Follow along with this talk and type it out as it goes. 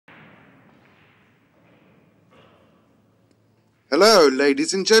Hello,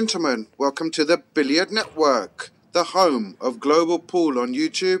 ladies and gentlemen. Welcome to the Billiard Network, the home of global pool on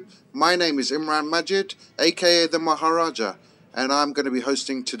YouTube. My name is Imran Majid, aka the Maharaja, and I'm going to be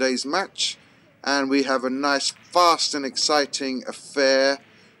hosting today's match. And we have a nice, fast and exciting affair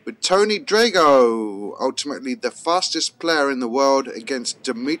with Tony Drago, ultimately the fastest player in the world, against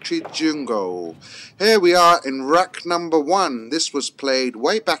Dimitri Jungo. Here we are in rack number 1. This was played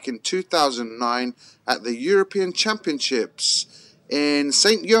way back in 2009 at the European Championships in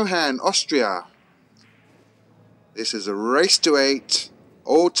St. Johann, Austria. This is a race to 8,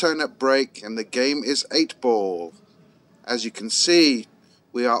 alternate break, and the game is 8-ball. As you can see,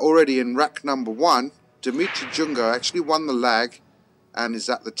 we are already in rack number 1. Dimitri Jungo actually won the lag and is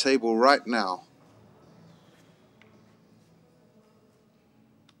at the table right now.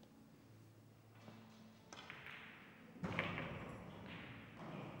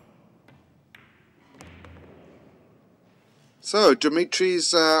 So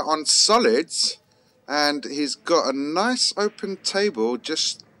Dimitri's on solids, and he's got a nice open table,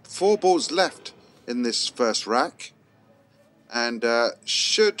 just 4 balls left in this first rack, and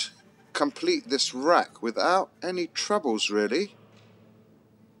should complete this rack without any troubles really.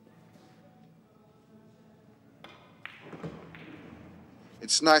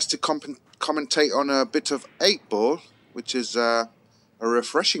 It's nice to commentate on a bit of 8-ball, which is a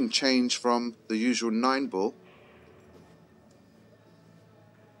refreshing change from the usual 9-ball.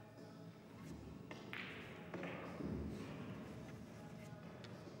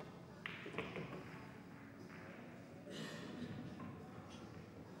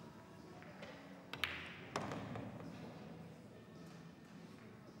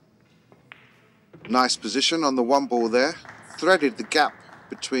 Nice position on the 1 ball there. Threaded the gap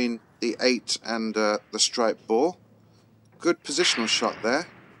between the 8 and the striped ball. Good positional shot there.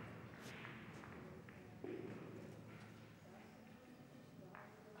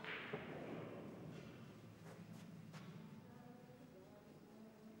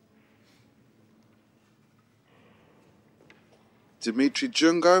 Dimitri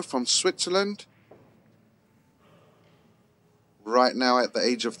Jungo from Switzerland, right now at the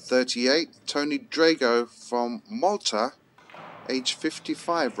age of 38. Tony Drago from Malta, age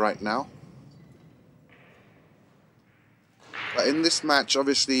 55 right now. But in this match,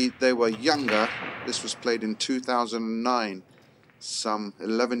 obviously, they were younger. This was played in 2009, some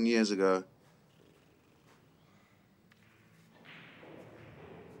 11 years ago.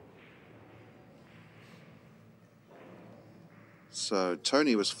 So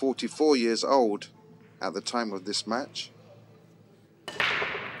Tony was 44 years old at the time of this match.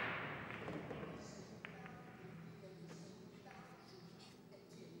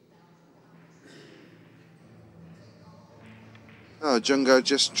 Oh, Jungo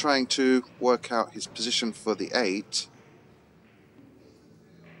just trying to work out his position for the 8.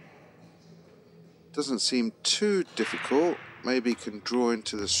 Doesn't seem too difficult. Maybe he can draw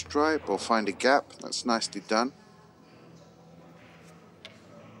into the stripe or find a gap. That's nicely done.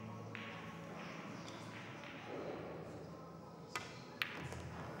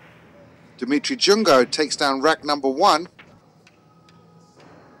 Dimitri Jungo takes down rack number 1.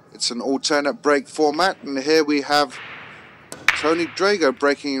 It's an alternate break format, and here we have Tony Drago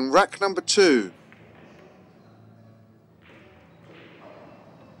breaking in rack number 2.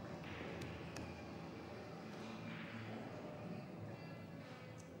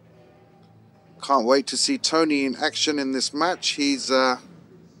 Can't wait to see Tony in action in this match. He's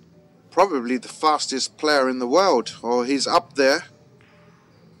probably the fastest player in the world, or he's up there.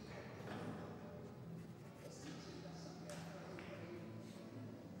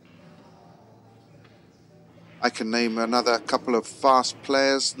 I can name another couple of fast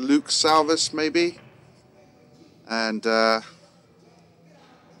players, Luke Salvis maybe, and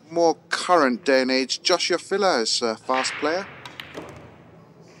more current day and age, Joshua Filler is a fast player.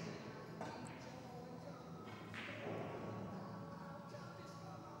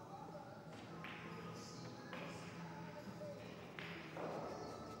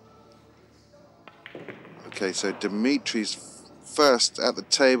 Okay, so Dimitri's first at the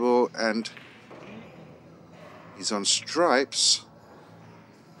table, and he's on stripes.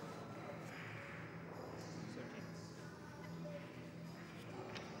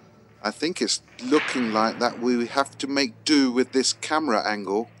 I think it's looking like that we have to make do with this camera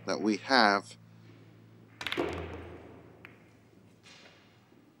angle that we have.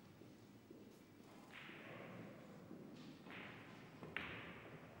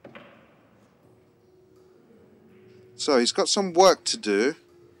 So he's got some work to do.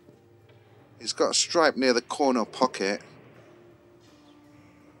 He's got a stripe near the corner pocket.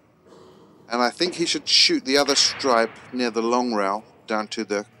 And I think he should shoot the other stripe near the long rail down to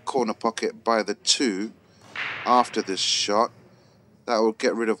the corner pocket by the 2 after this shot. That will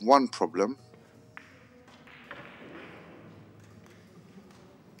get rid of one problem.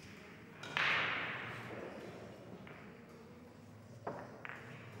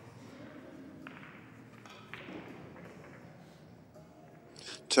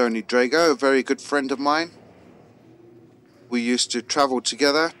 Tony Drago, a very good friend of mine. We used to travel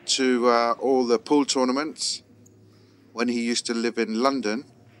together to all the pool tournaments when he used to live in London,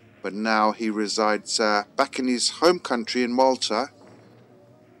 but now he resides back in his home country in Malta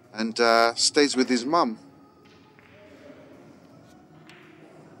and stays with his mum.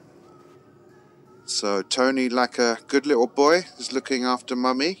 So Tony, like a good little boy, is looking after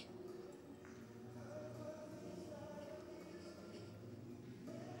mummy.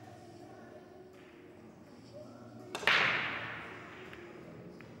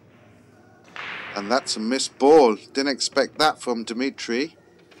 And that's a missed ball. Didn't expect that from Dimitri.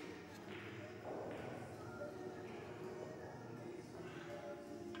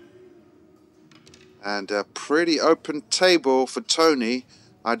 And a pretty open table for Tony.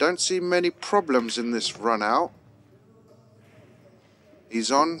 I don't see many problems in this run out.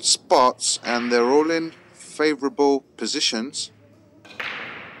 He's on spots and they're all in favourable positions.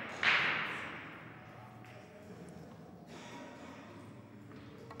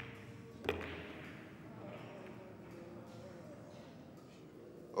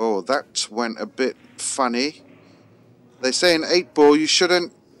 Oh, that went a bit funny. They say in 8-ball you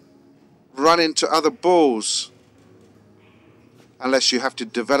shouldn't run into other balls unless you have to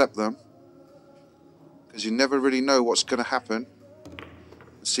develop them, because you never really know what's going to happen.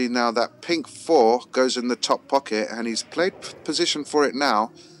 See, now that pink 4 goes in the top pocket and he's played position for it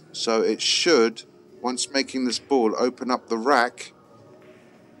now, so it should, once making this ball, open up the rack.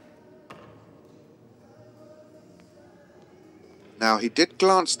 Now he did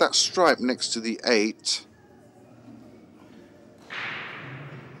glance that stripe next to the 8.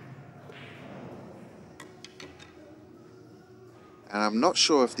 And I'm not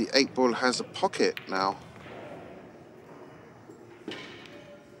sure if the 8-ball has a pocket now.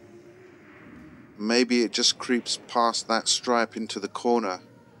 Maybe it just creeps past that stripe into the corner.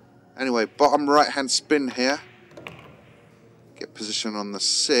 Anyway, bottom right hand spin here. Get position on the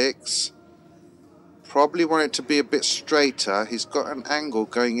 6. Probably want it to be a bit straighter. He's got an angle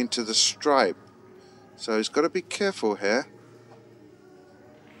going into the stripe, so he's got to be careful here.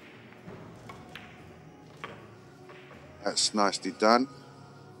 That's nicely done.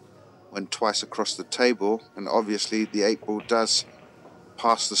 Went twice across the table, and obviously the 8-ball does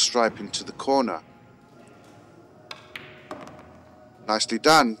pass the stripe into the corner. Nicely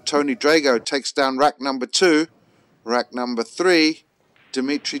done. Tony Drago takes down rack number 2. Rack number 3,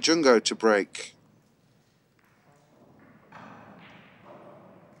 Dimitri Jungo to break.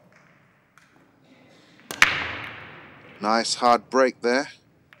 Nice hard break there.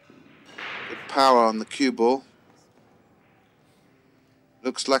 Good power on the cue ball.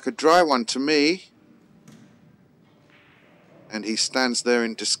 Looks like a dry one to me. And he stands there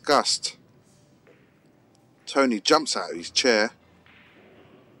in disgust. Tony jumps out of his chair.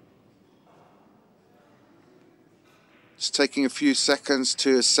 Just taking a few seconds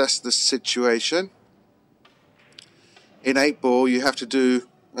to assess the situation. In 8-ball, you have to do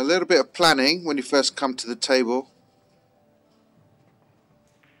a little bit of planning when you first come to the table.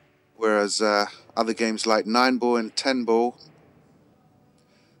 Whereas other games like 9-ball and 10-ball,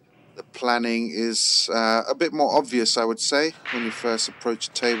 the planning is a bit more obvious, I would say, when you first approach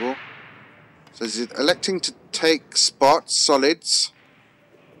a table. So he's electing to take spots, solids.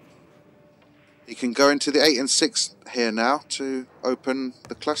 He can go into the 8 and 6 here now to open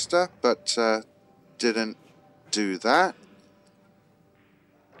the cluster, but didn't do that.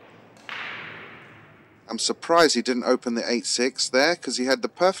 I'm surprised he didn't open the 8-6 there, because he had the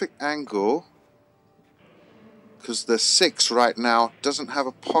perfect angle. Because the 6 right now doesn't have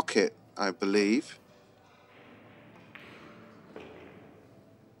a pocket, I believe.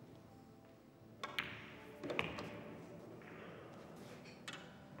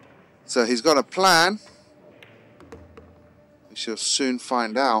 So he's got a plan. We shall soon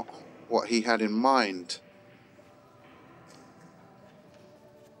find out what he had in mind.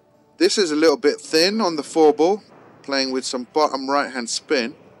 This is a little bit thin on the 4-ball, playing with some bottom right hand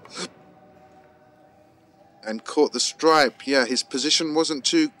spin. And caught the stripe. Yeah, his position wasn't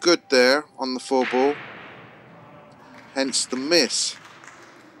too good there on the 4-ball. Hence the miss.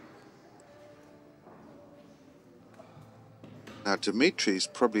 Now Dimitri's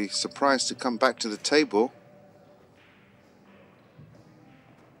probably surprised to come back to the table.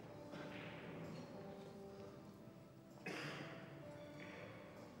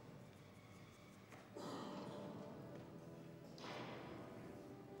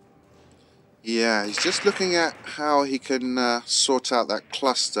 Yeah, he's just looking at how he can sort out that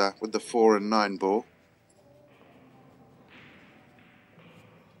cluster with the 4 and 9 ball.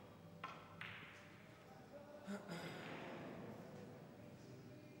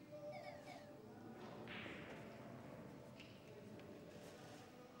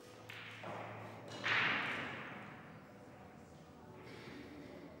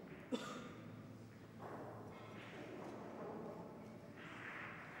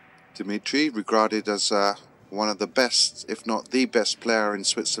 Dimitri, regarded as one of the best, if not the best player in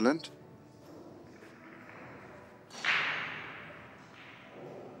Switzerland.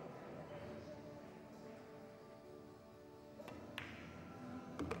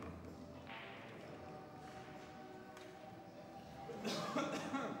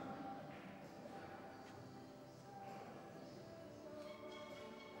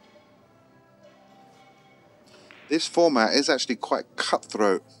 This format is actually quite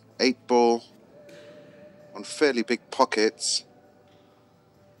cutthroat. 8 ball on fairly big pockets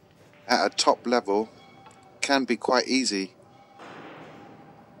at a top level can be quite easy.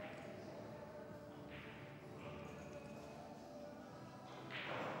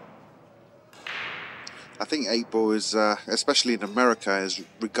 I think 8 ball is, especially in America, is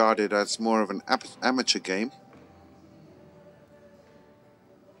regarded as more of an amateur game.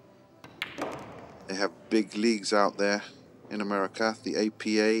 They have big leagues out there in America. The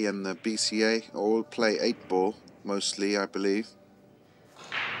APA and the BCA all play 8 ball mostly, I believe.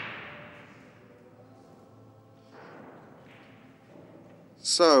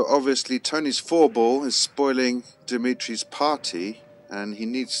 So obviously Tony's 4 ball is spoiling Dimitri's party, and he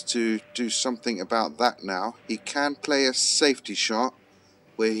needs to do something about that now. He can play a safety shot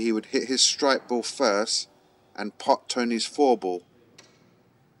where he would hit his strike ball first and pot Tony's 4 ball.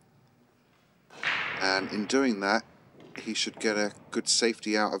 And in doing that, he should get a good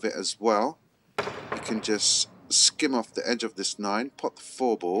safety out of it as well. He can just skim off the edge of this 9, pot the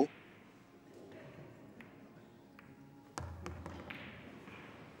 4 ball.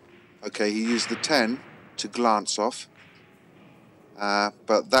 Okay, he used the 10 to glance off.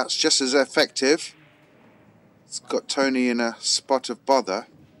 But that's just as effective. It's got Tony in a spot of bother.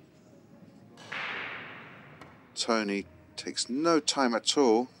 Tony takes no time at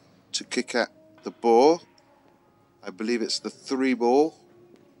all to kick at the ball. I believe it's the 3 ball.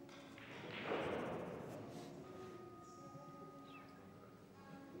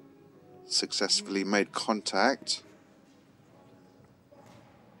 Successfully made contact.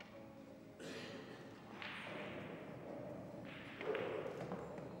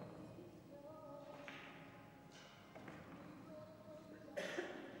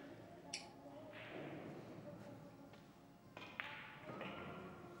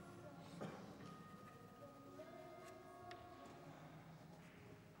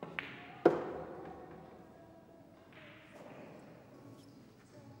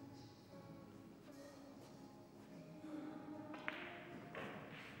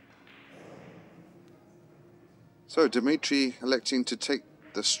 So Dimitri electing to take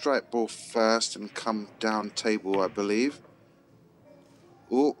the strike ball first and come down table, I believe.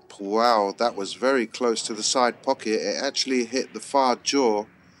 Oh, wow, that was very close to the side pocket. It actually hit the far jaw,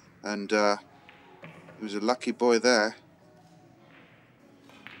 and he was a lucky boy there.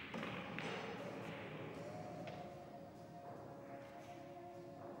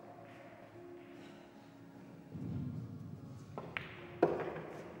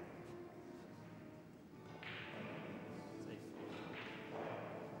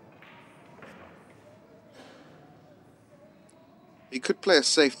 He could play a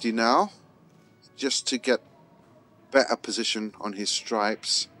safety now, just to get better position on his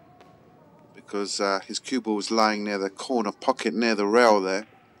stripes, because his cue ball was lying near the corner pocket, near the rail there.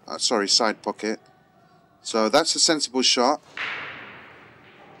 Sorry, side pocket. So that's a sensible shot.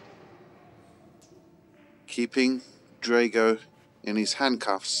 Keeping Drago in his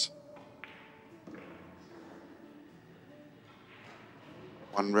handcuffs.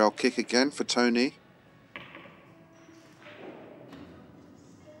 One rail kick again for Tony.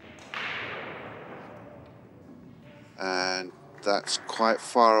 And that's quite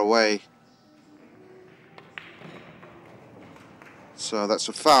far away. So that's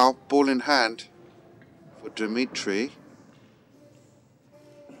a foul, ball in hand for Dimitri.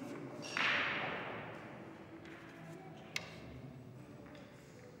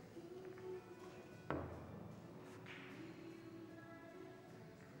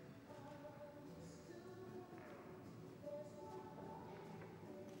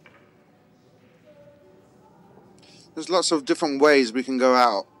 There's lots of different ways we can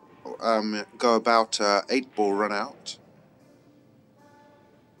go about 8 ball run out.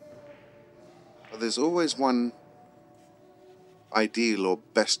 there's always one ideal or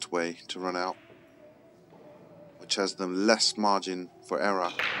best way to run out, which has the less margin for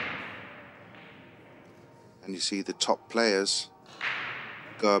error. And you see the top players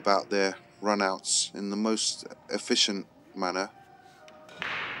go about their runouts in the most efficient manner.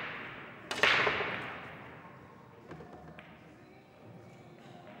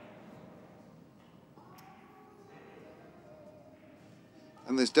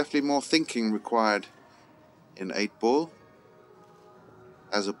 And there's definitely more thinking required in 8-ball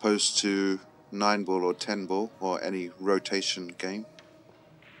as opposed to 9-ball or 10-ball or any rotation game.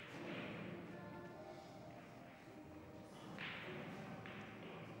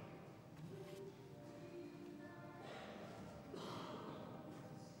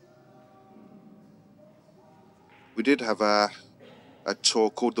 We did have a tour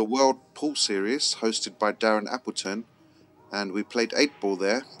called the World Pool Series hosted by Darren Appleton, and we played 8-ball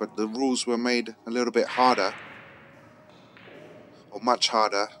there, but the rules were made a little bit harder, or much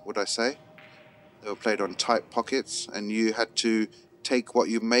harder would I say. They were played on tight pockets and you had to take what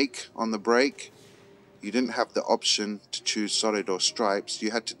you make on the break. You didn't have the option to choose solid or stripes,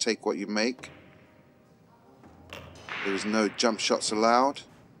 you had to take what you make. There was no jump shots allowed,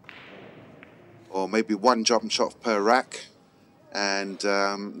 or maybe one jump shot per rack, and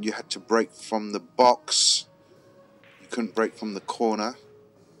you had to break from the box. You couldn't break from the corner.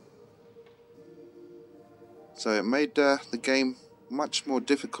 So it made the game much more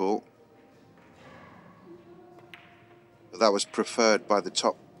difficult. But that was preferred by the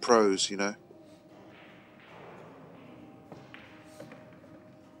top pros, you know.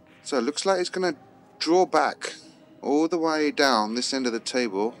 So it looks like he's going to draw back all the way down this end of the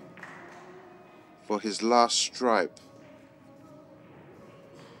table for his last stripe.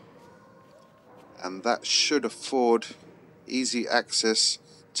 And that should afford easy access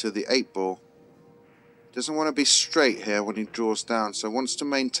to the 8-ball. Doesn't want to be straight here when he draws down, so wants to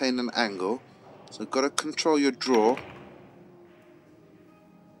maintain an angle. So got to control your draw.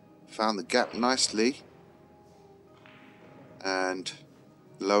 Found the gap nicely. And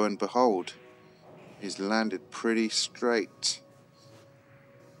lo and behold, he's landed pretty straight.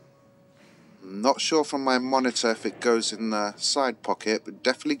 Not sure from my monitor if it goes in the side pocket, but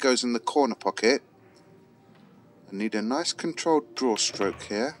definitely goes in the corner pocket. I need a nice controlled draw stroke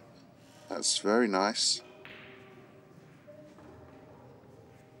here. That's very nice.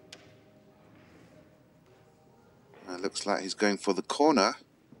 It looks like he's going for the corner.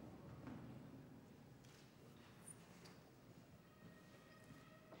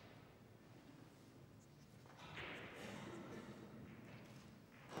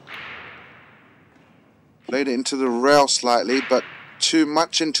 Played it into the rail slightly, but too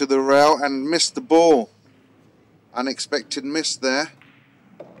much into the rail and missed the ball. Unexpected miss there.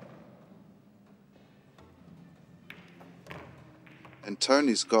 And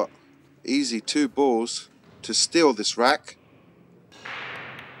Tony's got easy 2 balls to steal this rack.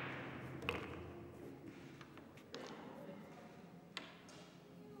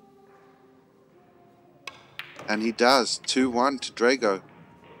 And he does. 2-1 to Drago.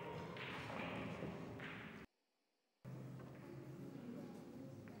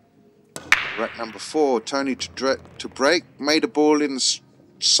 Rack number 4, Tony to break. Made a ball in the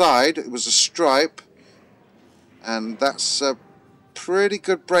side. It was a stripe. And that's a pretty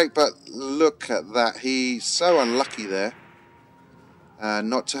good break, but look at that. He's so unlucky there.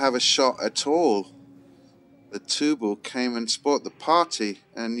 Not to have a shot at all. The 2-ball came and spoilt the party.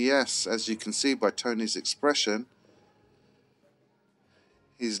 And yes, as you can see by Tony's expression,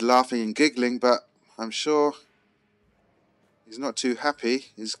 he's laughing and giggling, but I'm sure he's not too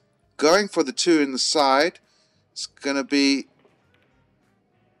happy. He's going for the 2 in the side. It's going to be...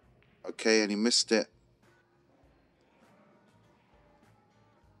 okay, and he missed it.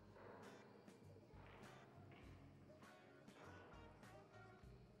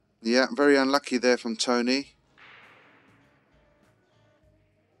 Yeah, very unlucky there from Tony.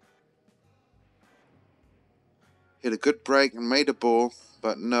 Hit a good break and made a ball,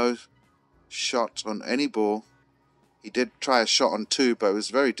 but no shot on any ball. He did try a shot on 2, but it was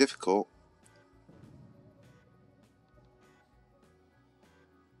very difficult.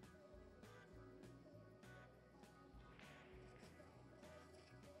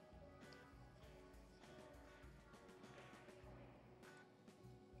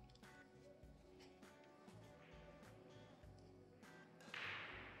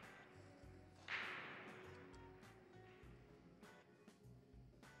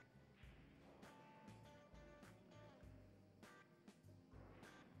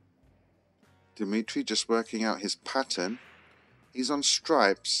 Dimitri just working out his pattern. He's on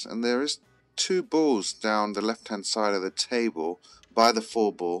stripes, and there is two balls down the left hand side of the table by the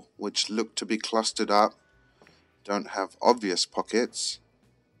 4 ball, which look to be clustered up, don't have obvious pockets.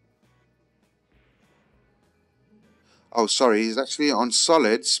 Oh, sorry, he's actually on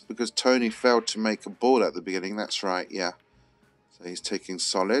solids because Tony failed to make a ball at the beginning. That's right, yeah. So he's taking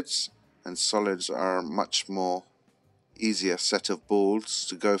solids, and solids are a much more easier set of balls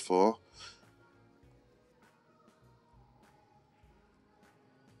to go for.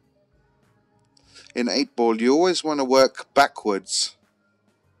 In 8 ball, you always want to work backwards.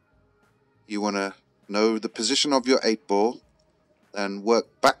 You want to know the position of your 8 ball and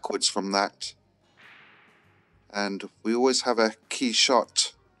work backwards from that. And we always have a key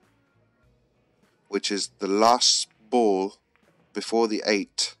shot, which is the last ball before the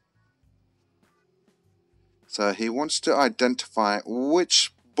 8. So he wants to identify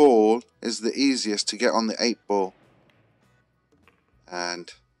which ball is the easiest to get on the 8 ball.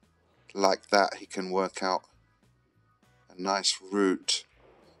 And like that, he can work out a nice route.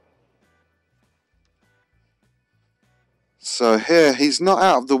 So here, he's not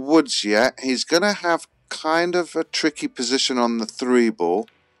out of the woods yet. He's going to have kind of a tricky position on the 3 ball.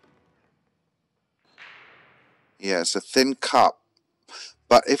 Yeah, it's a thin cup.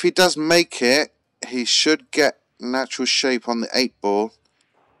 But if he does make it, he should get natural shape on the 8 ball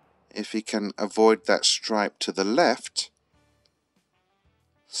if he can avoid that stripe to the left.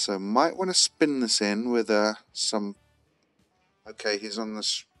 So might want to spin this in with some... Okay, he's on the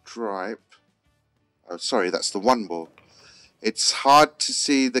stripe. Oh, sorry, that's the 1 ball. It's hard to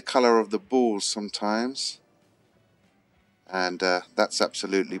see the color of the balls sometimes. And that's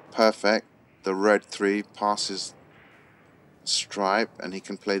absolutely perfect. The red 3 passes stripe and he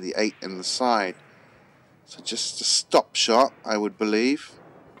can play the 8 in the side. So just a stop shot, I would believe.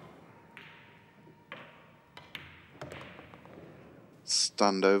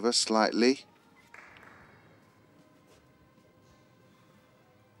 Stunned over slightly.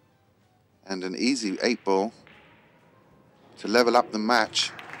 And an easy 8 ball to level up the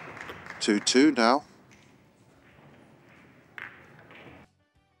match. 2-2 now.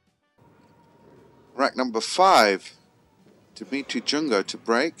 Rack number 5. Dimitri Jungo to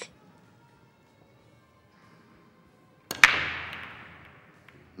break.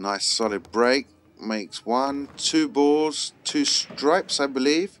 Nice solid break. Makes 1, 2 balls, 2 stripes, I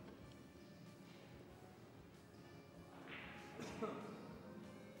believe.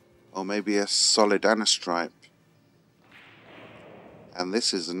 Or maybe a solid and a stripe. And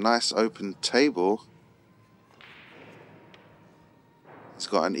this is a nice open table. He's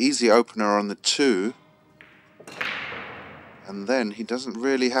got an easy opener on the 2. And then he doesn't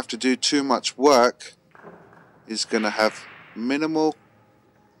really have to do too much work. He's going to have minimal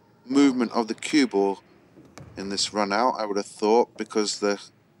movement of the cue ball in this run out, I would have thought, because the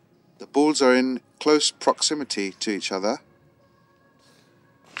balls are in close proximity to each other.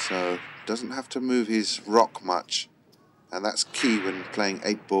 So doesn't have to move his rock much, and that's key when playing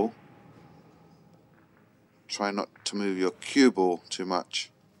 8 ball. Try not to move your cue ball too much.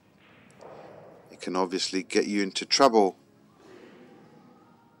 It can obviously get you into trouble.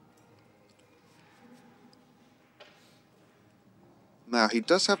 Now he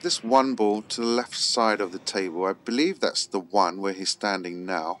does have this 1 ball to the left side of the table. I believe that's the 1 where he's standing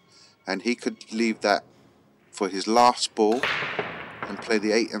now, and he could leave that for his last ball and play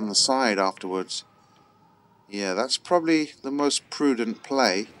the 8 on the side afterwards. Yeah, that's probably the most prudent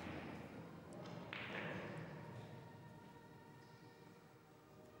play.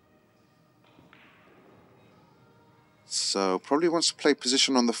 So probably wants to play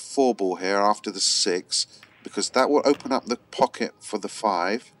position on the 4 ball here after the 6, because that will open up the pocket for the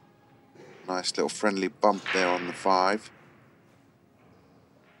 5. Nice little friendly bump there on the 5.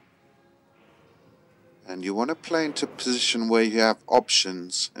 And you want to play into a position where you have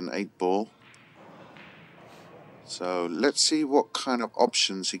options in 8 ball. So let's see what kind of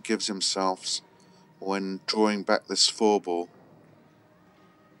options he gives himself when drawing back this 4 ball.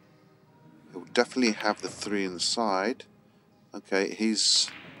 He'll definitely have the 3 in the side. Okay, he's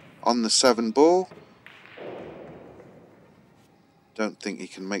on the 7 ball. Don't think he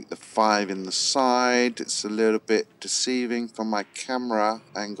can make the 5 in the side. It's a little bit deceiving from my camera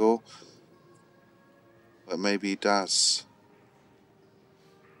angle, but maybe he does.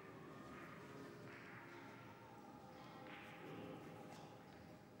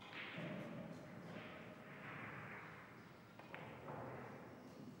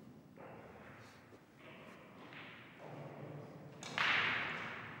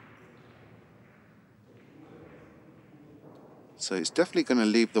 So he's definitely going to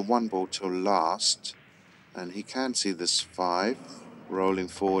leave the 1 ball till last, and he can see this 5, rolling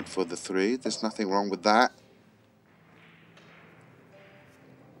forward for the 3. There's nothing wrong with that.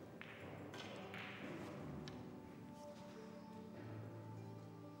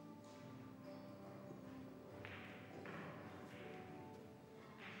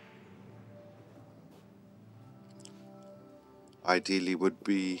 Ideally would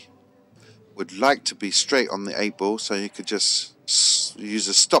like to be straight on the 8 ball, so you could just use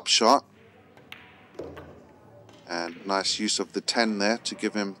a stop shot. And nice use of the 10 there to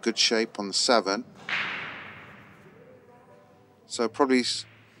give him good shape on the 7. So probably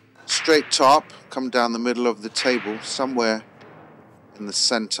straight top, come down the middle of the table, somewhere in the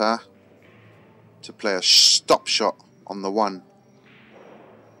center, to play a stop shot on the 1.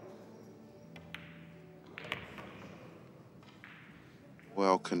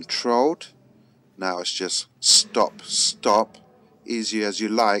 Well controlled. Now it's just stop, stop, easy as you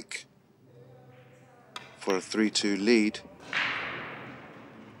like for a 3-2 lead.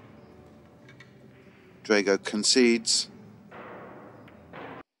 Drago concedes.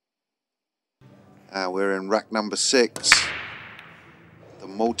 And we're in rack number 6. The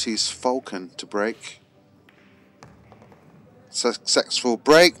Maltese Falcon to break. Successful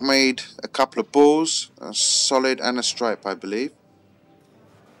break, made a couple of balls, a solid and a stripe, I believe.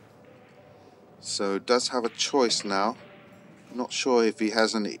 So does have a choice now. Not sure if he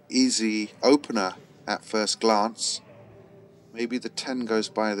has an easy opener at first glance. Maybe the 10 goes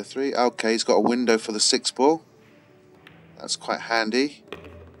by the 3. Okay, he's got a window for the 6 ball. That's quite handy.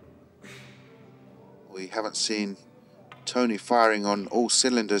 We haven't seen Tony firing on all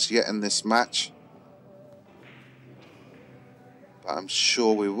cylinders yet in this match, but I'm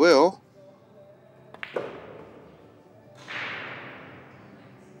sure we will.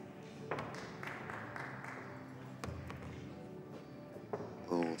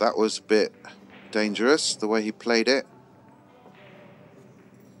 Oh, that was a bit dangerous, the way he played it.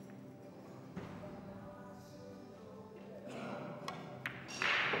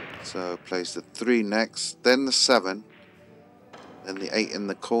 So plays the 3 next, then the 7, then the 8 in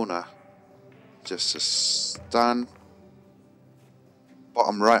the corner. Just a stun.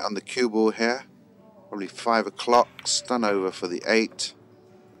 Bottom right on the cue ball here. Probably 5 o'clock. Stun over for the 8.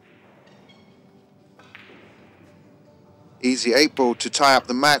 Easy 8 ball to tie up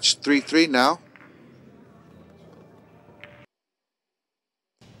the match. 3-3 now.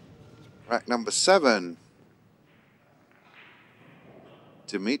 Rack number 7.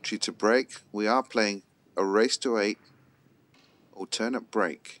 Dimitri to break. We are playing a race to 8. Alternate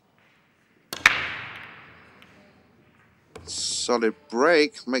break. Solid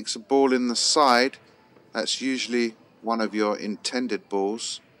break. Makes a ball in the side. That's usually one of your intended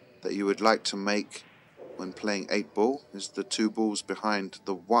balls that you would like to make when playing 8 ball. Is the 2 balls behind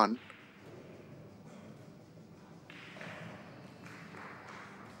the 1.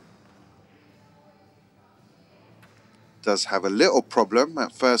 Does have a little problem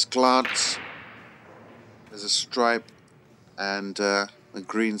at first glance. There's a stripe and a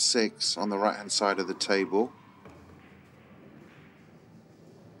green 6 on the right hand side of the table.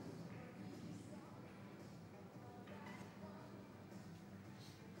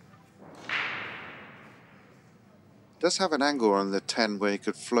 Does have an angle on the 10 where he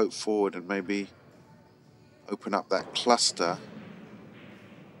could float forward and maybe open up that cluster.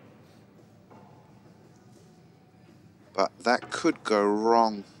 But that could go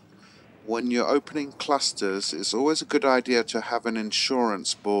wrong. When you're opening clusters, it's always a good idea to have an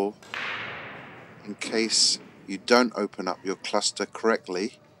insurance ball in case you don't open up your cluster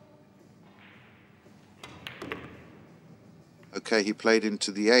correctly. Okay, he played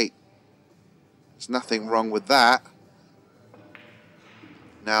into the 8. There's nothing wrong with that.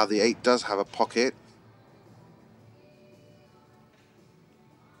 Now the 8 does have a pocket.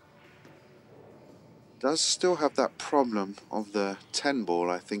 Does still have that problem of the 10 ball,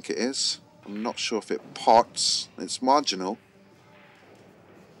 I think it is. I'm not sure if it pots. It's marginal.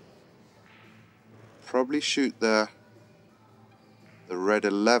 Probably shoot the red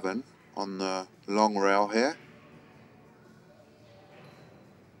 11 on the long rail here.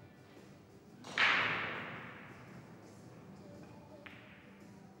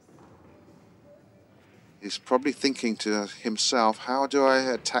 He's probably thinking to himself, how do I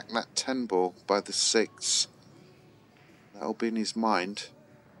attack that 10 ball by the 6? That'll be in his mind.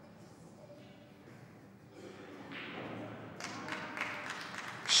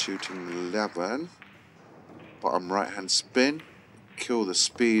 Shooting 11. Bottom right hand spin. Kill the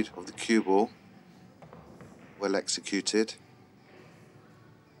speed of the cue ball. Well executed.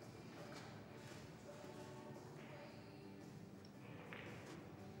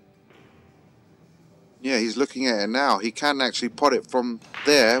 Yeah, he's looking at it now. He can actually pot it from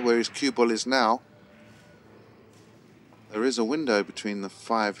there, where his cue ball is now. There is a window between the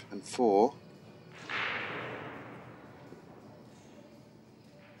 5 and 4.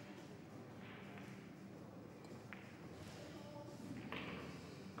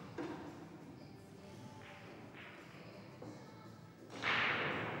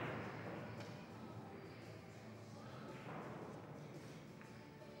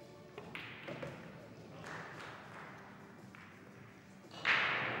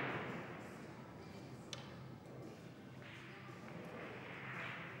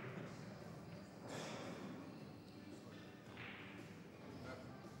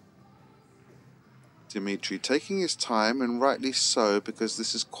 Dimitri taking his time, and rightly so, because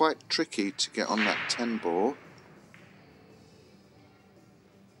this is quite tricky to get on that 10 ball.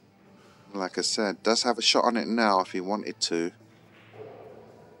 Like I said, does have a shot on it now if he wanted to.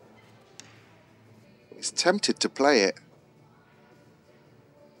 He's tempted to play it.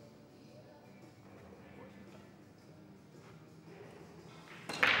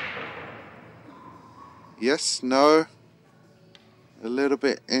 Yes, no. A little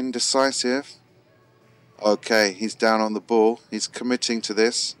bit indecisive. Okay, he's down on the ball. He's committing to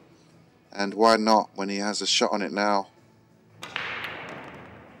this. And why not when he has a shot on it now?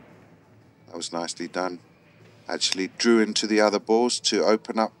 That was nicely done. Actually drew into the other balls to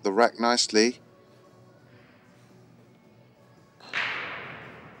open up the rack nicely.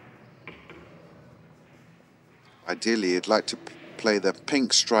 Ideally, he'd like to play the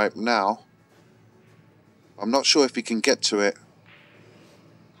pink stripe now. I'm not sure if he can get to it.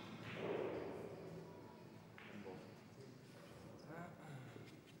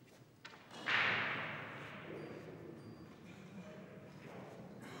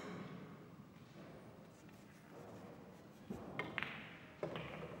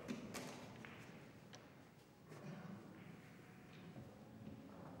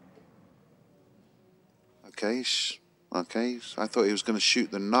 Okay, I thought he was going to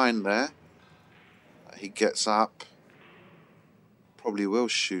shoot the 9 there. He gets up. Probably will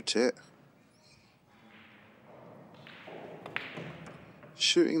shoot it.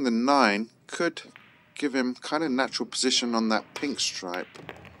 Shooting the 9 could give him kind of natural position on that pink stripe.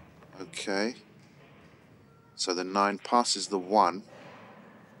 Okay. So the 9 passes the 1.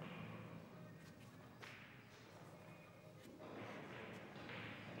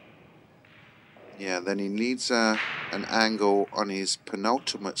 Yeah, then he needs an angle on his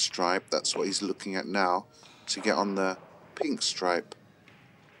penultimate stripe. That's what he's looking at now, to get on the pink stripe.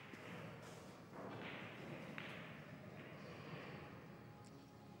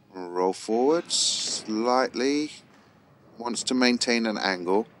 Roll forward slightly. Wants to maintain an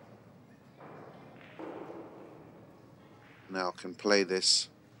angle. Now can play this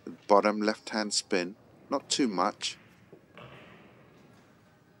with bottom left-hand spin. Not too much.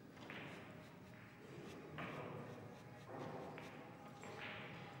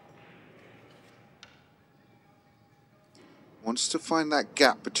 Wants to find that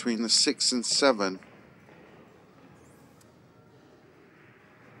gap between the 6 and 7.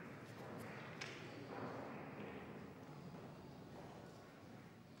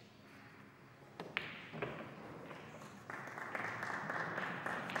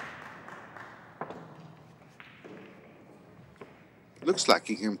 Looks like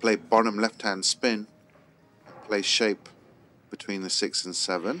he can play bottom left-hand spin. Play shape between the 6 and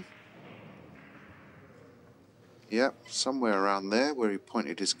 7. Yep, somewhere around there where he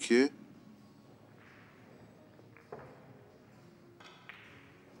pointed his cue.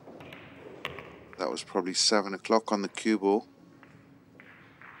 That was probably 7 o'clock on the cue ball.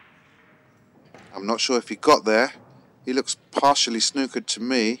 I'm not sure if he got there. He looks partially snookered to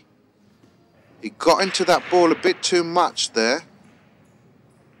me. He got into that ball a bit too much there.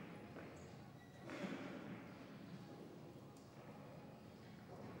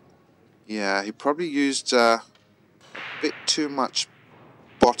 Yeah, he probably used a bit too much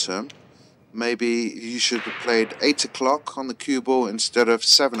bottom. Maybe you should have played 8 o'clock on the cue ball instead of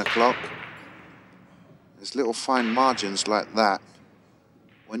 7 o'clock. There's little fine margins like that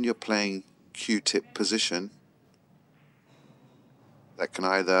when you're playing Q-tip position that can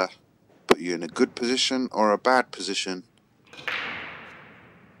either put you in a good position or a bad position.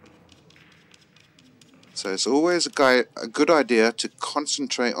 So it's always a good idea to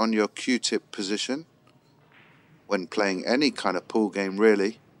concentrate on your Q-tip position when playing any kind of pool game,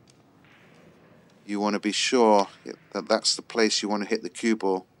 really. You want to be sure that that's the place you want to hit the cue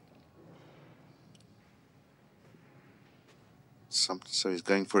ball. So he's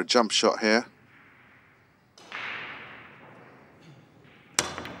going for a jump shot here.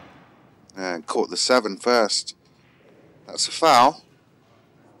 And caught the 7 first. That's a foul.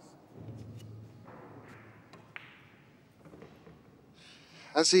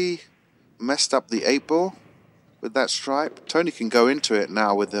 Has he messed up the 8 ball with that stripe? Tony can go into it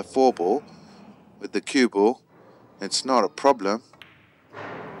now with the 4 ball, with the cue ball. It's not a problem.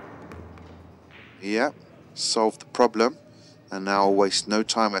 Yep, solved the problem. And now I'll waste no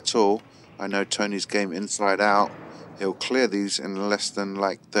time at all. I know Tony's game inside out. He'll clear these in less than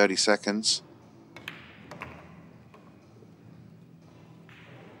like 30 seconds.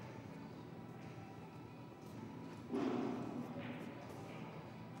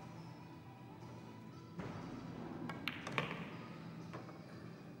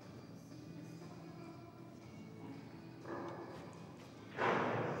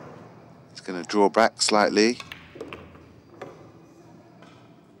 He's going to draw back slightly.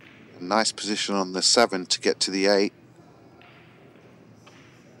 A nice position on the 7 to get to the 8.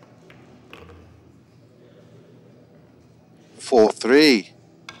 Four, 3.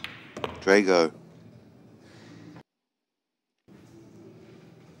 Drago.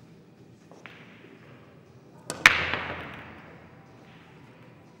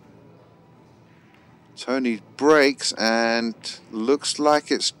 Tony breaks and looks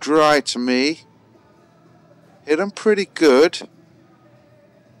like it's dry to me. Hit him pretty good.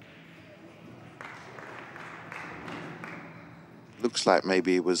 Looks like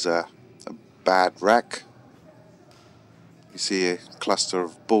maybe it was a bad rack. You see a cluster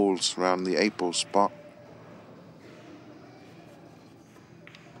of balls around the 8 ball spot.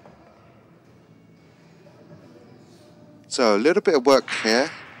 So a little bit of work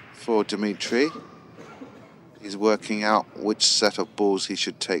here for Dimitri. He's working out which set of balls he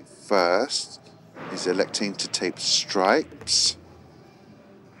should take first. He's electing to take stripes.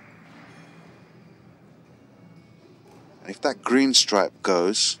 And if that green stripe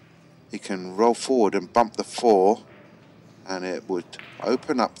goes, he can roll forward and bump the 4, and it would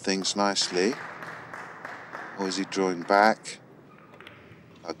open up things nicely. Or is he drawing back?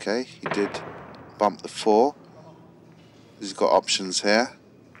 Okay, he did bump the 4. He's got options here.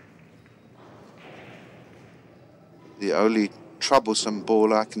 The only troublesome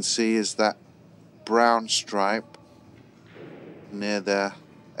ball I can see is that brown stripe near the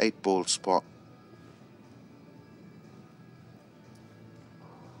 8 ball spot.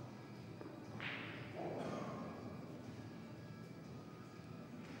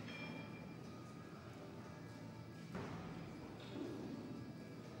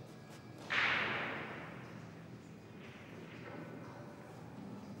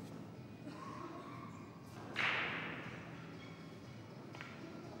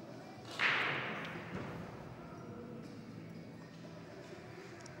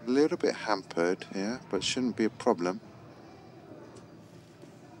 A little bit hampered here, but shouldn't be a problem.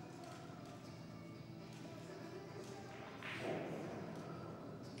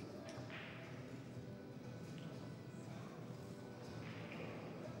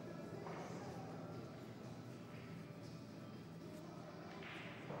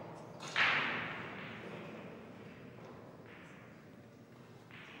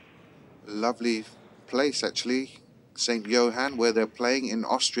 Lovely place actually, St. Johann, where they're playing in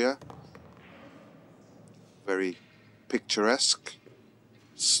Austria. Very picturesque,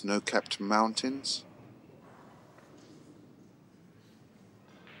 snow-capped mountains.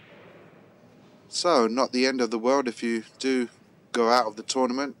 So, not the end of the world if you do go out of the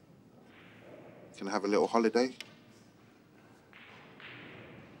tournament. You can have a little holiday.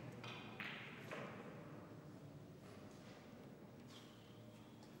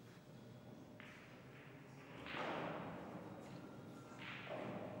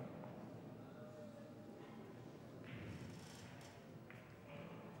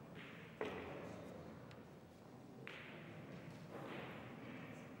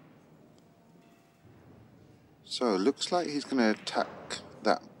 So, looks like he's going to attack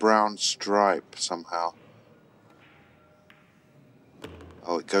that brown stripe somehow.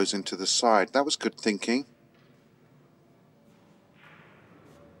 Oh, it goes into the side. That was good thinking.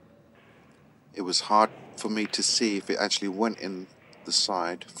 It was hard for me to see if it actually went in the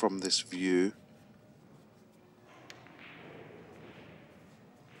side from this view.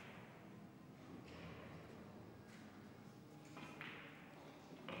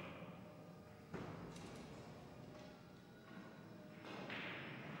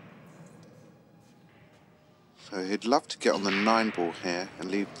 So he'd love to get on the 9 ball here and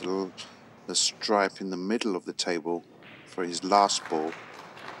leave the stripe in the middle of the table for his last ball.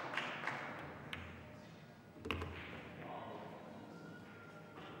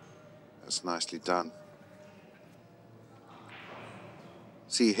 That's nicely done.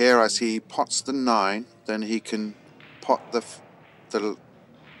 See here, I see he pots the 9, then he can pot the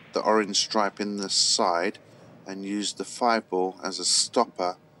orange stripe in the side and use the 5 ball as a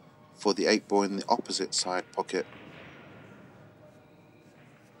stopper for the 8 ball in the opposite side pocket.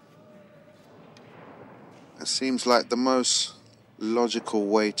 It seems like the most logical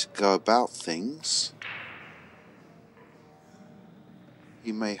way to go about things.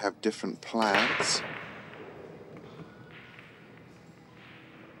 He may have different plans.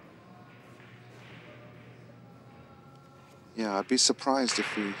 Yeah, I'd be surprised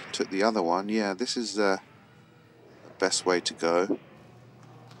if he took the other one. Yeah, this is the best way to go.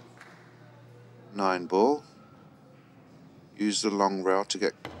 9 ball. Use the long rail to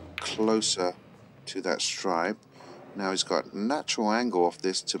get closer to that stripe. Now he's got a natural angle off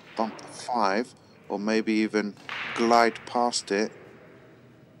this to bump the 5, or maybe even glide past it.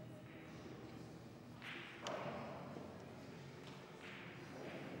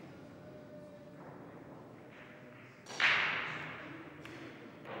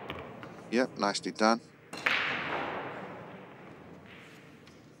 Yep, nicely done.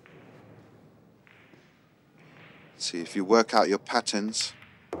 See, if you work out your patterns,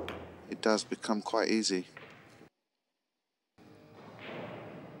 it does become quite easy.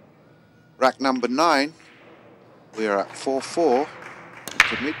 Rack number 9, we are at 4-4.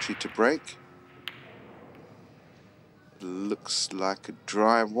 Dimitri to break. Looks like a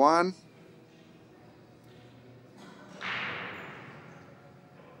dry one.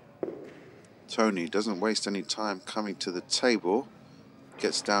 Tony doesn't waste any time coming to the table.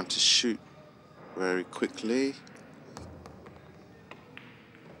 Gets down to shoot very quickly.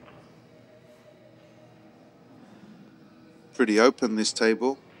 Pretty open, this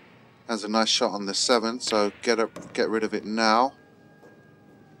table. Has a nice shot on the 7, so get rid of it now.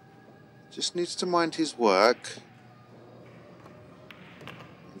 Just needs to mind his work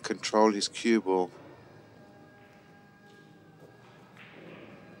and control his cue ball.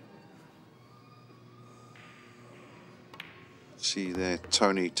 See there,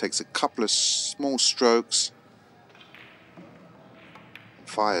 Tony takes a couple of small strokes and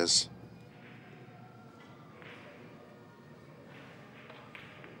fires.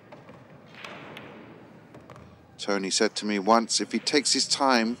 Tony said to me once, if he takes his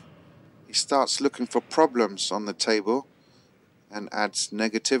time, he starts looking for problems on the table and adds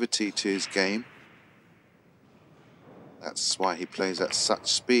negativity to his game. That's why he plays at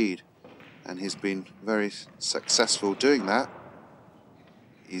such speed, and he's been very successful doing that.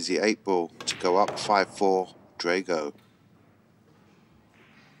 Easy 8 ball to go up 5-4, Drago.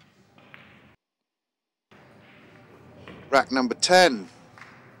 Rack number 10.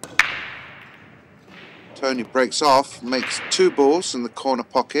 Tony breaks off, makes 2 balls in the corner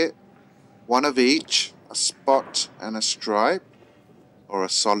pocket, 1 of each, a spot and a stripe, or a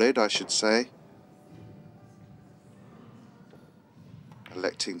solid I should say.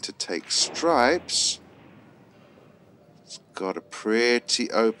 Electing to take stripes. It's got a pretty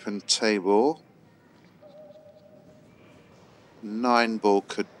open table. 9 ball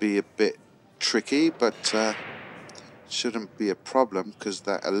could be a bit tricky, but shouldn't be a problem because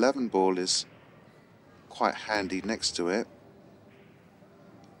that 11 ball is quite handy next to it.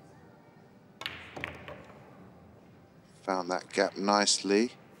 Found that gap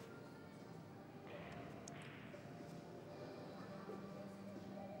nicely.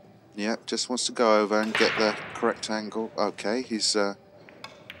 Yep, just wants to go over and get the correct angle. Okay, he's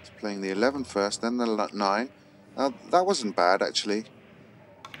playing the 11 first, then the 9. That wasn't bad actually.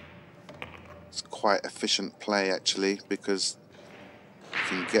 It's quite efficient play actually, because you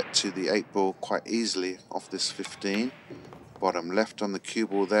can get to the 8 ball quite easily off this 15. Bottom left on the cue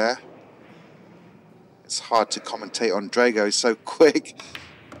ball there. It's hard to commentate on Drago, he's so quick.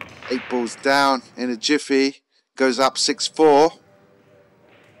 8 balls down in a jiffy, goes up 6-4.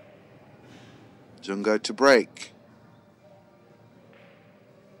 Jungo to break.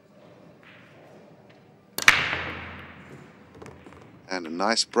 And a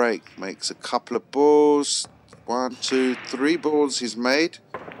nice break. Makes a couple of balls. 1, 2, 3 balls he's made.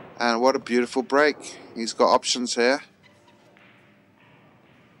 And what a beautiful break. He's got options here.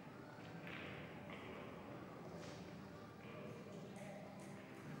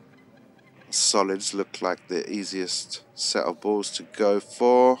 Solids look like the easiest set of balls to go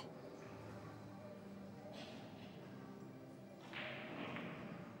for.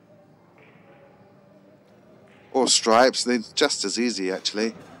 Or stripes, they're just as easy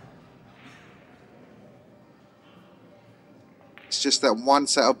actually. It's just that one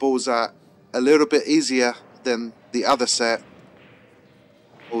set of balls are a little bit easier than the other set,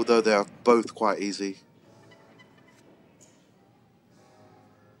 although they are both quite easy.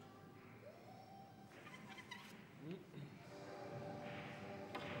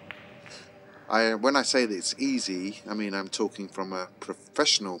 When I say that it's easy, I mean I'm talking from a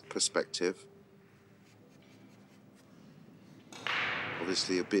professional perspective.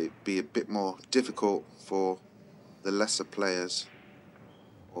 Obviously, be a bit more difficult for the lesser players,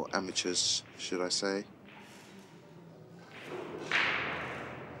 or amateurs, should I say.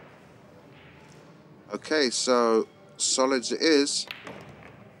 Okay, so solids it is.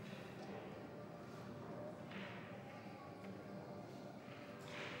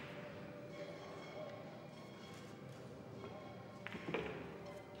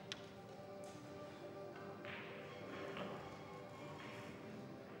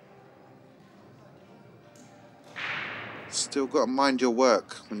 Still got to mind your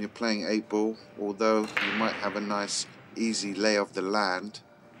work when you're playing 8-ball, although you might have a nice easy lay of the land.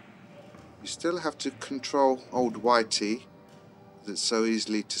 You still have to control old Whitey, because it's so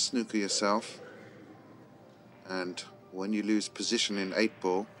easily to snooker yourself. And when you lose position in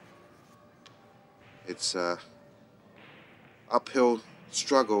 8-ball, it's a uphill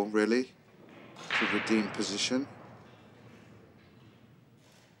struggle really to redeem position.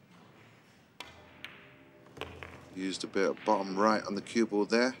 Used a bit of bottom right on the cue ball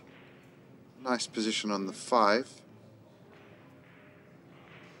there. Nice position on the 5.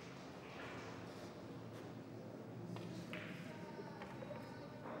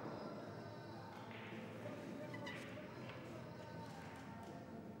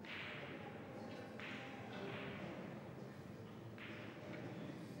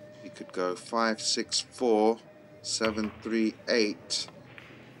 You could go 5, 6, 4, 7, 3, 8,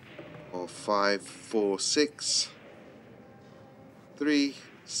 or 5, 4, 6, 3,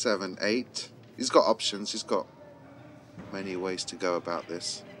 7, 8. He's got options, he's got many ways to go about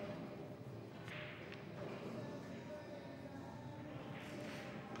this.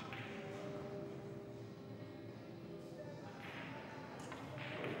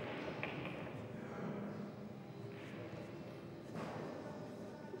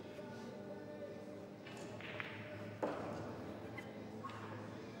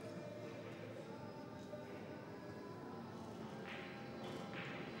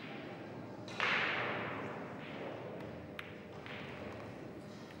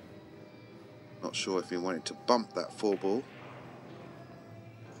 Not sure if he wanted to bump that 4-ball.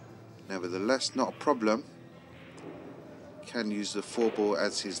 Nevertheless, not a problem. Can use the 4-ball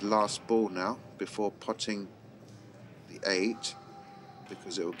as his last ball now before potting the 8,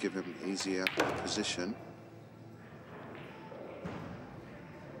 because it will give him easier position.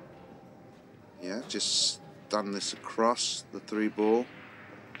 Yeah, just done this across the 3-ball.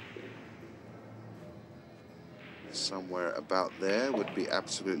 Somewhere about there would be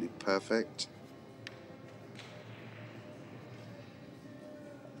absolutely perfect.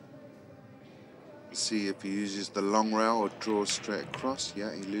 See if he uses the long rail or draws straight across.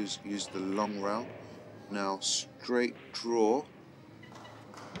 Yeah, he used the long rail. Now straight draw.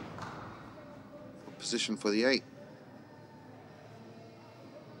 Position for the 8.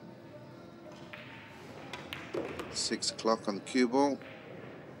 $6 on the cue ball.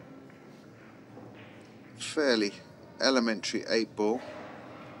 Fairly elementary 8-ball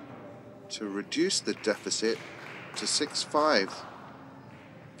to reduce the deficit to 6-5.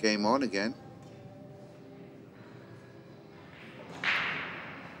 Game on again.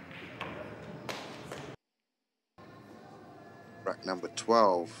 Rack number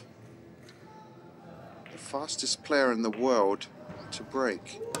 12. The fastest player in the world to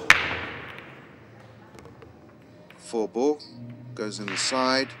break. 4-ball goes in the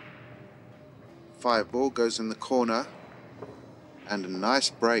side. 5-ball goes in the corner. And a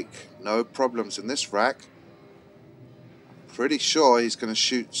nice break. No problems in this rack. Pretty sure he's going to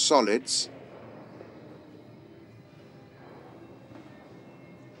shoot solids.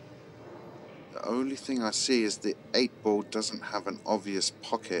 The only thing I see is the 8-ball doesn't have an obvious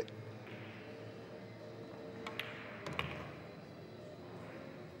pocket.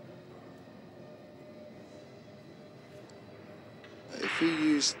 If he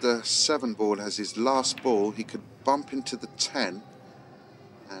used the 7-ball as his last ball, he could bump into the 10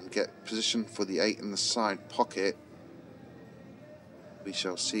 and get position for the 8 in the side pocket. We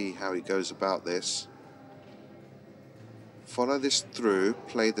shall see how he goes about this. Follow this through,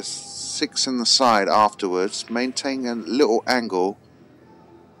 play the 6 in the side afterwards, maintain a little angle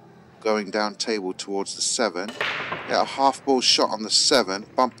going down table towards the 7. Get a half ball shot on the 7,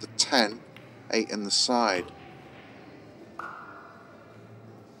 bump the 10, 8 in the side.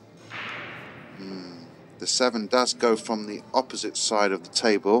 The 7 does go from the opposite side of the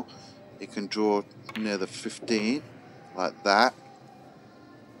table. You can draw near the 15, like that.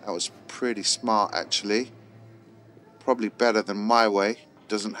 That was pretty smart actually. Probably better than my way,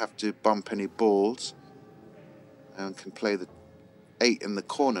 doesn't have to bump any balls, and can play the 8 in the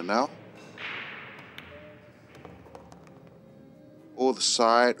corner now. Or the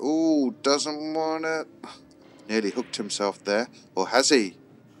side. Ooh, doesn't want it. Nearly hooked himself there. Or has he?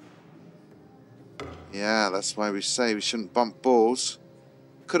 Yeah, that's why we say we shouldn't bump balls.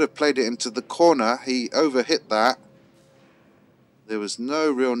 Could have played it into the corner. He overhit that. There was no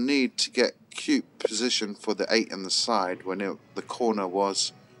real need to get cute position for the 8 in the side when the corner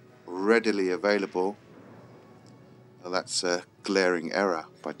was readily available. Well, that's a glaring error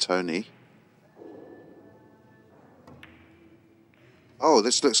by Tony. Oh,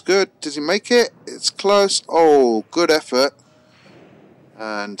 this looks good. Does he make it? It's close. Oh, good effort.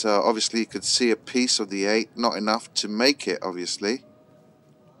 And obviously you could see a piece of the 8. Not enough to make it, obviously.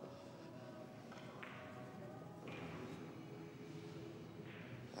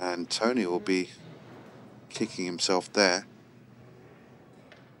 And Tony will be kicking himself there.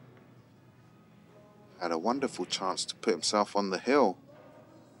 Had a wonderful chance to put himself on the hill.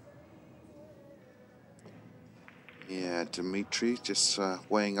 Yeah, Dimitri just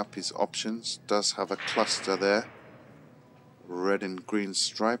weighing up his options. Does have a cluster there. Red and green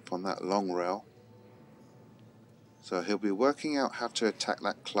stripe on that long rail. So he'll be working out how to attack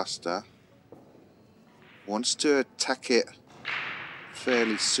that cluster. Wants to attack it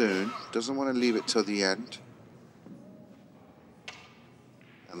fairly soon. Doesn't want to leave it till the end.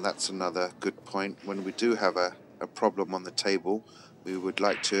 And that's another good point. When we do have a problem on the table, we would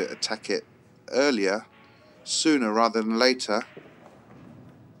like to attack it earlier, sooner rather than later.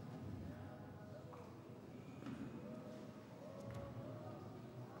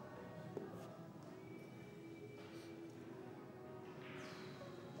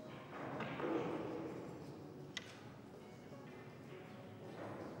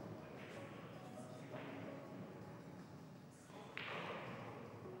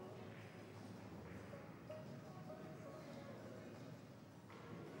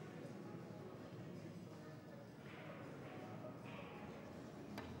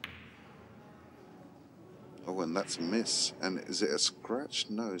 Oh, and that's a miss. And is it a scratch?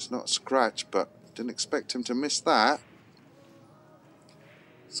 No, it's not a scratch, but didn't expect him to miss that.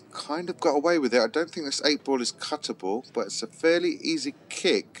 It's kind of got away with it. I don't think this 8 ball is cuttable, but it's a fairly easy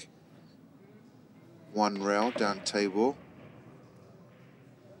kick. One rail down table.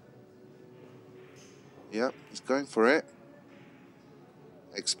 Yep, he's going for it.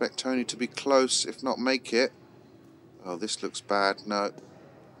 Expect Tony to be close, if not make it. Oh, this looks bad. No.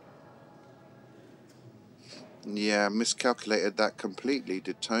 Yeah, miscalculated that completely,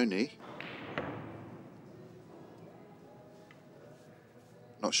 did Tony.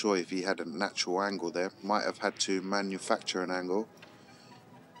 Not sure if he had a natural angle there. Might have had to manufacture an angle.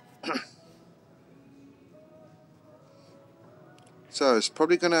 So it's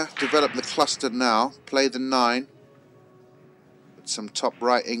probably going to develop the cluster now. Play the 9. With some top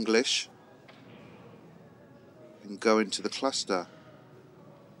right English. And go into the cluster.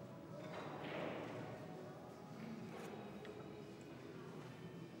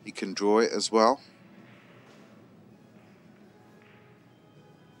 He can draw it as well.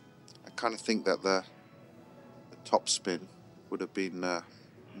 I kind of think that the top spin would have been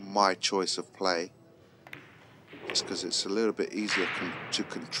my choice of play. Just because it's a little bit easier to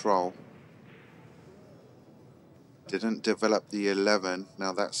control. Didn't develop the 11.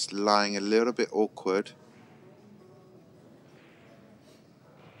 Now that's lying a little bit awkward.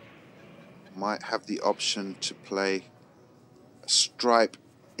 Might have the option to play a stripe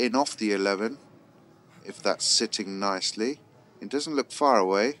in off the 11 if that's sitting nicely. It doesn't look far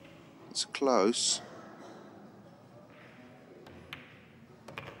away. It's close.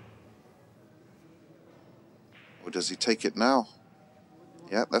 Or does he take it now?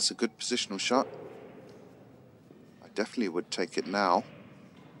 Yeah, that's a good positional shot. I definitely would take it now.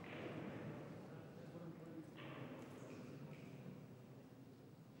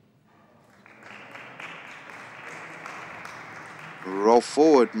 Roll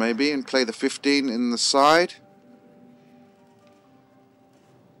forward maybe and play the 15 in the side.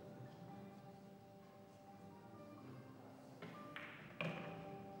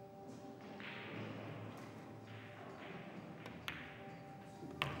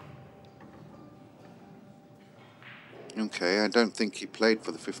 Okay, I don't think he played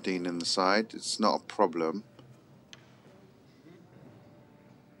for the 15 in the side. It's not a problem.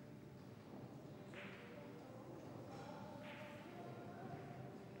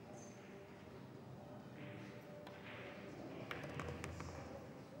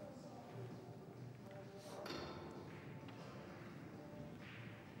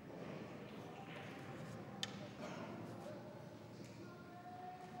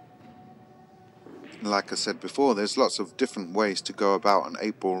 Like I said before, there's lots of different ways to go about an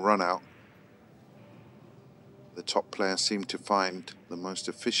 8-ball run out. The top players seem to find the most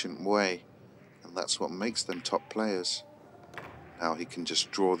efficient way, and that's what makes them top players. Now he can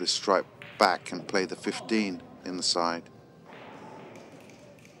just draw this stripe back and play the 15 in the side.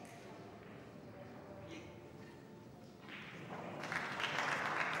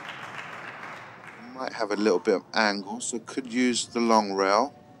 Might have a little bit of angle, so could use the long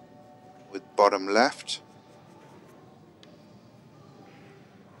rail with bottom left.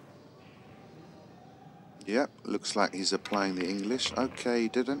 Yep, looks like he's applying the English. Okay, he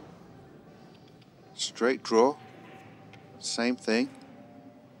didn't. Straight draw. Same thing.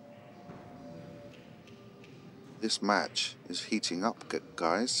 This match is heating up,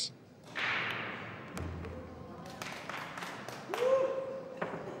 guys.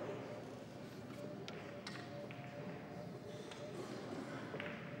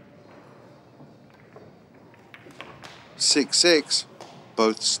 Six,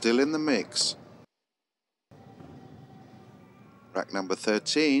 both still in the mix. Rack number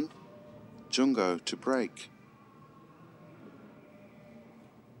 13, Jungo to break.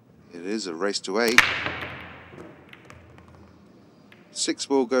 It is a race to 8.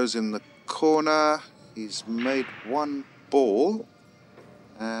 6-ball goes in the corner. He's made 1 ball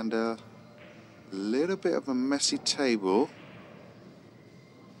and a little bit of a messy table.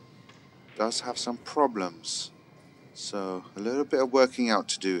 Does have some problems. So a little bit of working out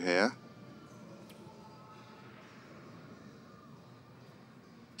to do here.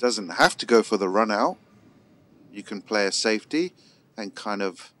 Doesn't have to go for the run out. You can play a safety and kind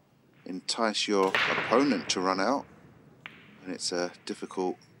of entice your opponent to run out when it's a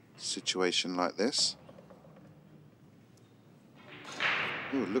difficult situation like this.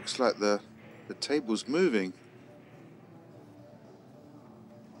 Ooh, looks like the table's moving.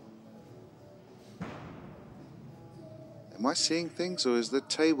 Am I seeing things, or is the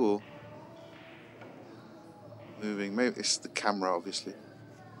table moving? Maybe it's the camera, obviously.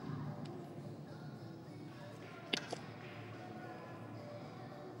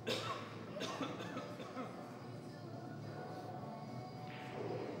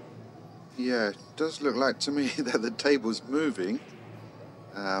 Yeah, it does look like to me that the table's moving.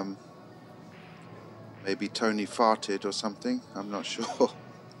 Maybe Tony farted or something, I'm not sure.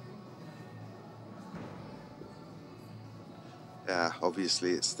 Yeah,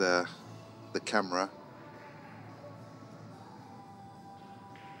 obviously it's the camera.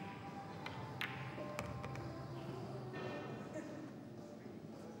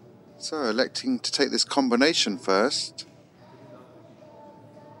 So electing to take this combination first.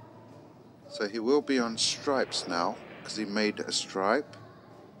 So he will be on stripes now, because he made a stripe.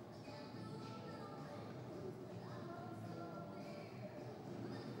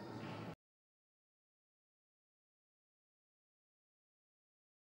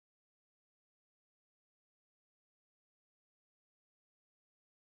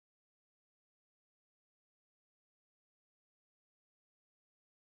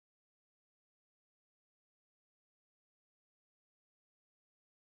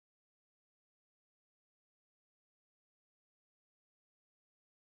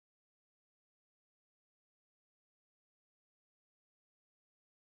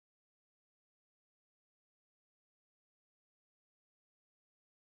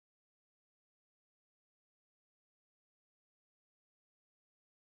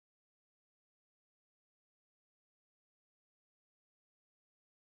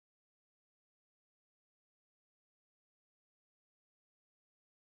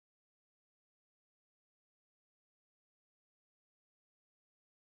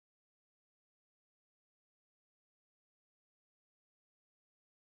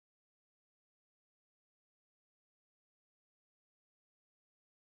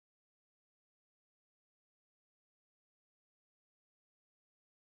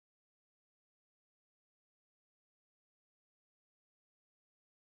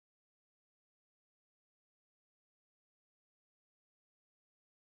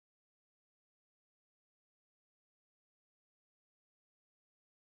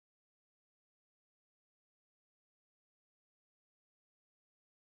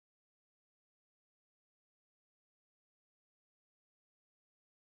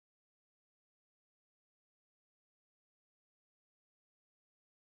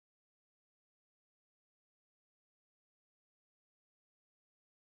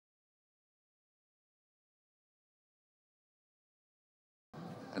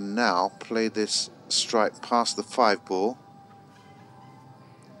 And now play this stripe past the 5-ball.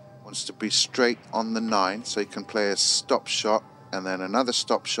 Wants to be straight on the 9, so he can play a stop shot and then another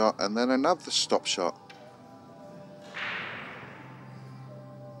stop shot, and then another stop shot.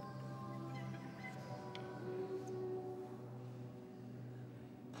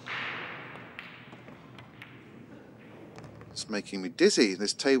 It's making me dizzy,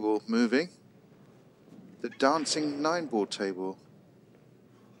 this table moving. The dancing 9-ball table.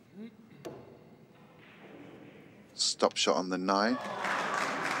 Stop shot on the 9.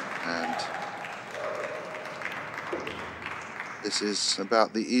 And this is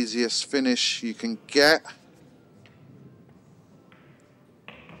about the easiest finish you can get.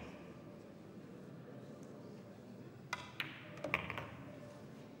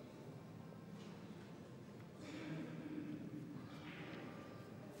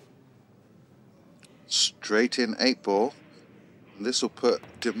 Straight in 8-ball. This will put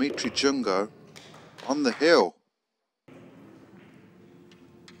Dimitri Jungo on the hill.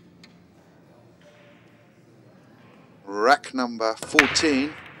 Rack number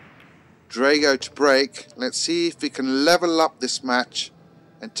 14. Drago to break. Let's see if we can level up this match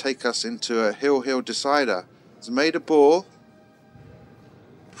and take us into a hill decider. He's made a ball.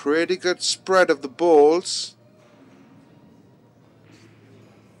 Pretty good spread of the balls.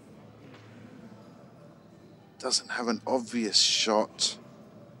 Doesn't have an obvious shot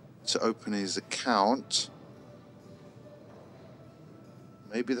to open his account.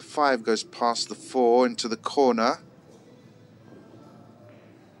 Maybe the 5 goes past the 4 into the corner.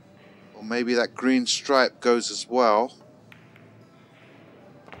 Or maybe that green stripe goes as well.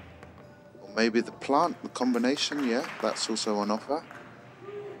 Or maybe the plant, the combination, yeah, that's also on offer.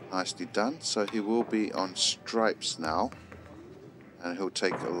 Nicely done. So he will be on stripes now. And he'll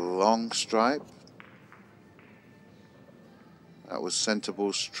take a long stripe. That was centre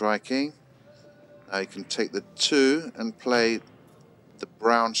ball striking. Now you can take the 2 and play the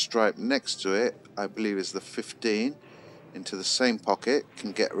brown stripe next to it, I believe is the 15, into the same pocket.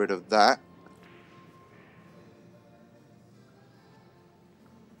 Can get rid of that.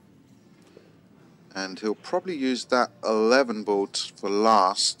 And he'll probably use that 11 ball for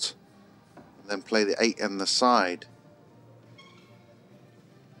last, and then play the 8 and the side.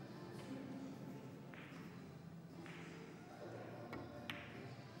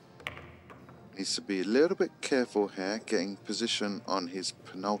 Needs to be a little bit careful here, getting position on his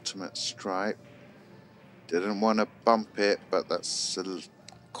penultimate stripe. Didn't want to bump it, but that's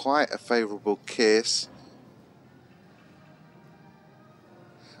quite a favourable kiss.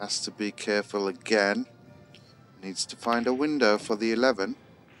 Has to be careful again. Needs to find a window for the 11.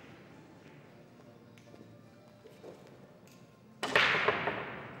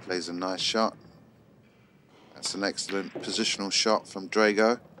 Plays a nice shot. That's an excellent positional shot from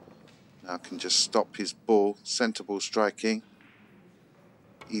Drago. Now can just stop his ball, centre ball striking.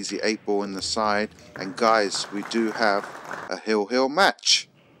 Easy 8-ball in the side. And guys, we do have a hill match.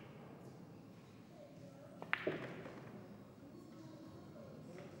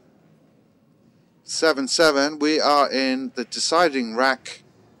 (7-7). We are in the deciding rack.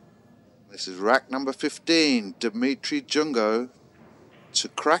 This is rack number 15. Dimitri Jungo to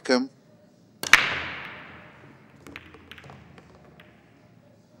crack him.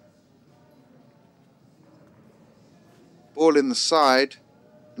 Ball in the side.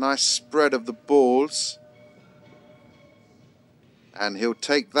 Nice spread of the balls. And he'll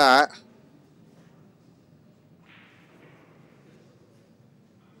take that.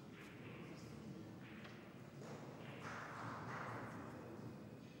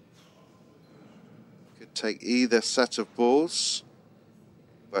 Could take either set of balls,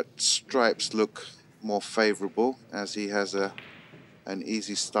 but stripes look more favourable as he has an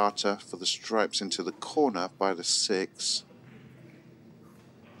easy starter for the stripes into the corner by the 6.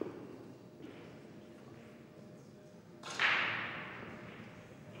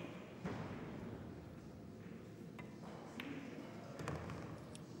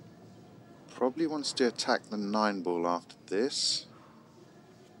 Probably wants to attack the 9-ball after this.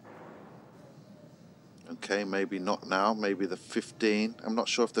 Okay, maybe not now, maybe the 15. I'm not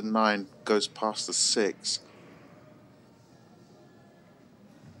sure if the 9 goes past the 6.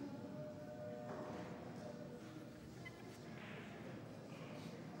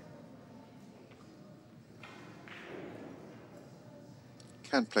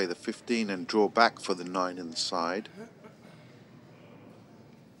 Can play the 15 and draw back for the 9 in the side.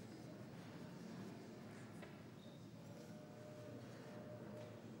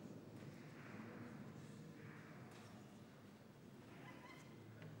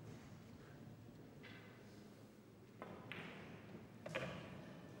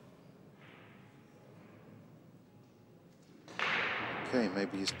 Okay,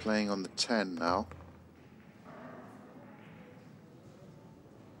 maybe he's playing on the 10 now.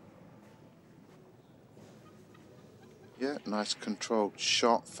 Nice controlled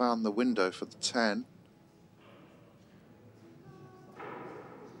shot, found the window for the 10.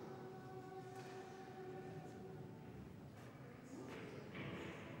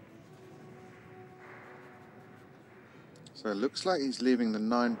 So it looks like he's leaving the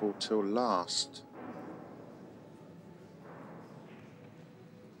 9 ball till last.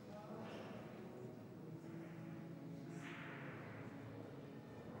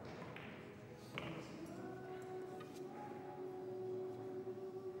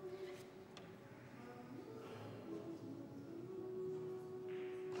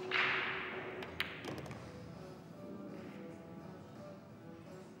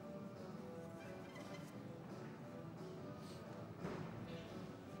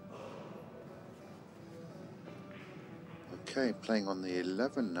 Okay, playing on the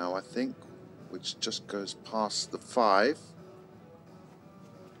 11 now, I think, which just goes past the 5.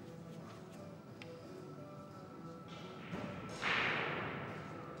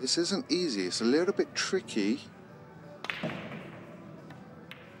 This isn't easy, it's a little bit tricky.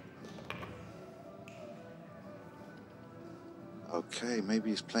 Okay, maybe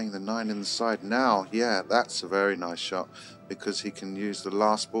he's playing the 9 inside now. Yeah, that's a very nice shot because he can use the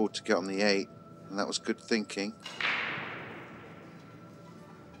last ball to get on the 8, and that was good thinking.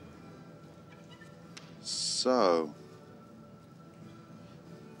 So,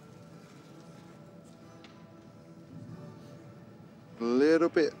 a little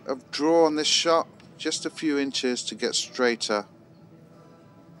bit of draw on this shot, just a few inches to get straighter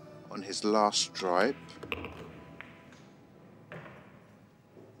on his last stripe.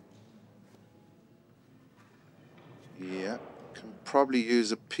 Yeah, can probably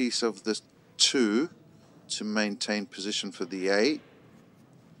use a piece of the 2 to maintain position for the 8.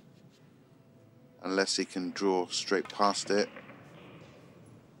 Unless he can draw straight past it.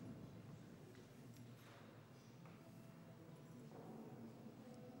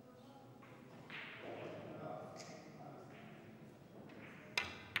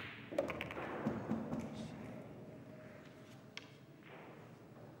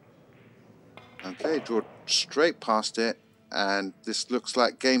 Okay, draw straight past it, and this looks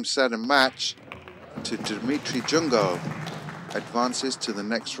like game, set and match to Dimitri Jungo. Advances to the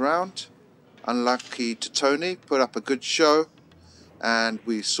next round. Unlucky to Tony, put up a good show, and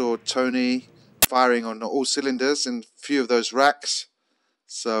we saw Tony firing on all cylinders in a few of those racks.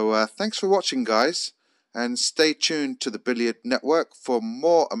 So thanks for watching, guys, and stay tuned to the Billiard Network for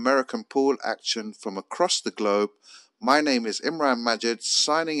more American pool action from across the globe. My name is Imran Majid,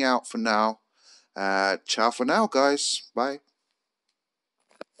 signing out for now. Ciao for now, guys. Bye.